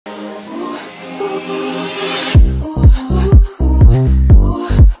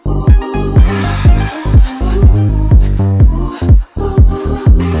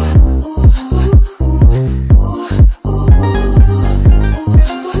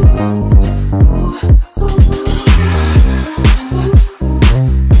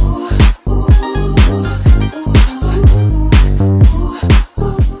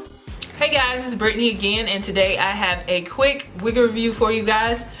again, and today I have a quick wig review for you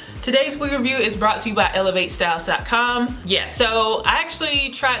guys. Today's wig review is brought to you by ElevateStyles.com. Yeah, so I actually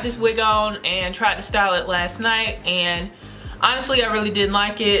tried this wig on and tried to style it last night, and honestly I really didn't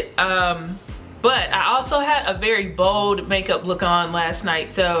like it. But I also had a very bold makeup look on last night,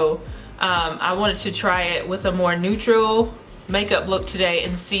 so I wanted to try it with a more neutral makeup look today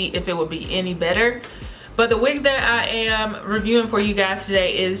and see if it would be any better. But the wig that I am reviewing for you guys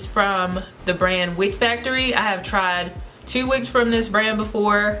today is from the brand Wig Factory. I have tried 2 wigs from this brand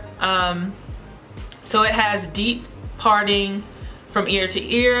before. So it has deep parting from ear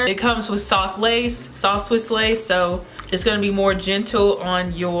to ear. It comes with soft lace, soft Swiss lace, so it's going to be more gentle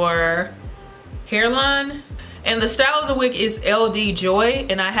on your hairline. And the style of the wig is LD Joy,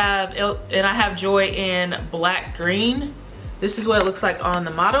 and I have Joy in black green. This is what it looks like on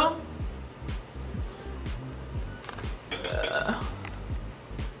the model.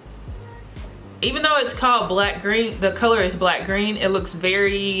 Even though it's called black green, the color is black green, it looks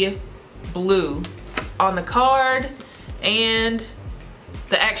very blue on the card, and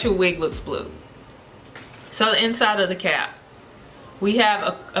the actual wig looks blue. So the inside of the cap, we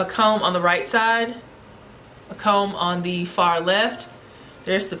have a comb on the right side, a comb on the far left.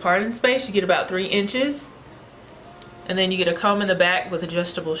 There's the parting space. You get about 3 inches, and then you get a comb in the back with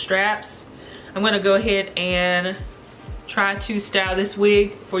adjustable straps. I'm going to go ahead and try to style this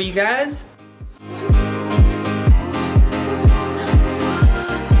wig for you guys.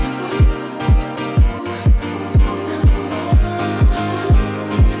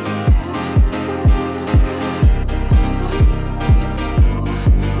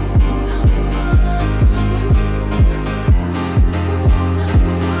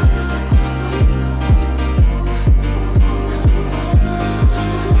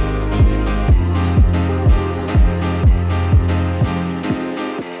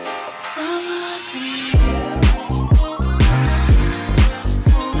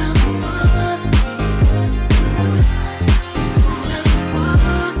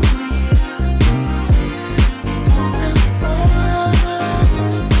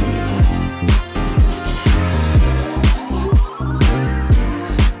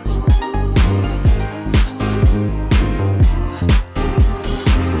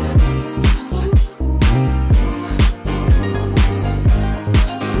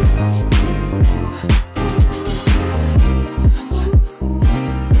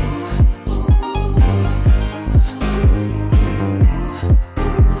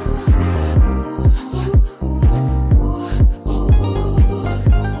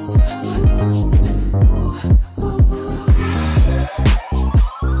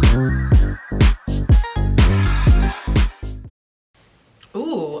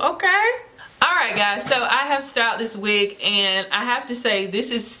 Guys, so I have styled this wig, and I have to say this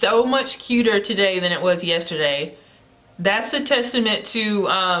is so much cuter today than it was yesterday. That's a testament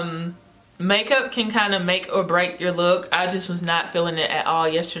to makeup can kind of make or break your look. I just was not feeling it at all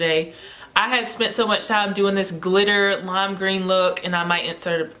yesterday. I had spent so much time doing this glitter lime green look, and I might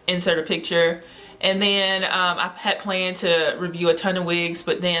insert a picture. And then I had planned to review a ton of wigs,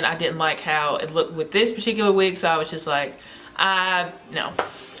 but then I didn't like how it looked with this particular wig, so I was just like, no.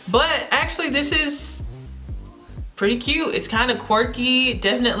 But actually this is pretty cute. It's kind of quirky,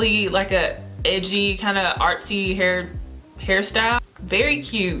 definitely like a edgy kind of artsy hairstyle. Very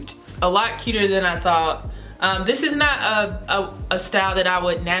cute, a lot cuter than I thought. This is not a style that I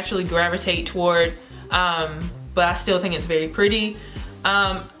would naturally gravitate toward, but I still think it's very pretty.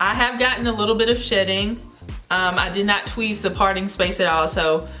 I have gotten a little bit of shedding. I did not tweeze the parting space at all,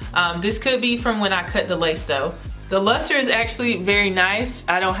 so this could be from when I cut the lace though. The luster is actually very nice.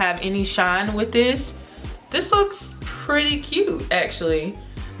 I don't have any shine with this. This looks pretty cute actually.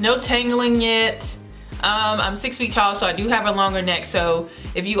 No tangling yet. I'm 6 feet tall, so I do have a longer neck, so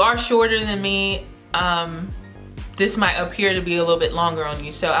if you are shorter than me, this might appear to be a little bit longer on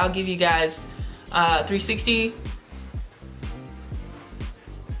you. So I'll give you guys 360.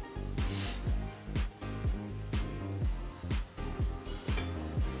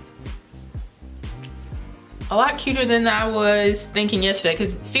 A lot cuter than I was thinking yesterday,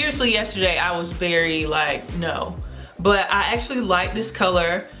 because seriously yesterday I was very like, no. But I actually like this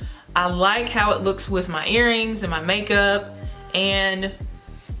color. I like how it looks with my earrings and my makeup, and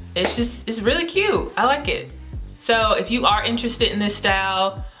it's really cute. I like it. So if you are interested in this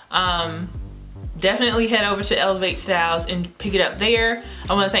style, definitely head over to Elevate Styles and pick it up there.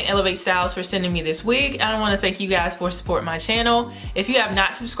 I want to thank Elevate Styles for sending me this wig. I want to thank you guys for supporting my channel. If you have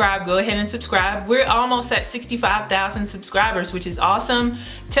not subscribed, go ahead and subscribe. We're almost at 65,000 subscribers, which is awesome.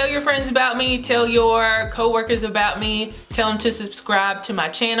 Tell your friends about me, tell your co-workers about me, tell them to subscribe to my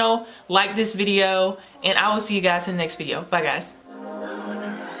channel, like this video, and I will see you guys in the next video. Bye guys.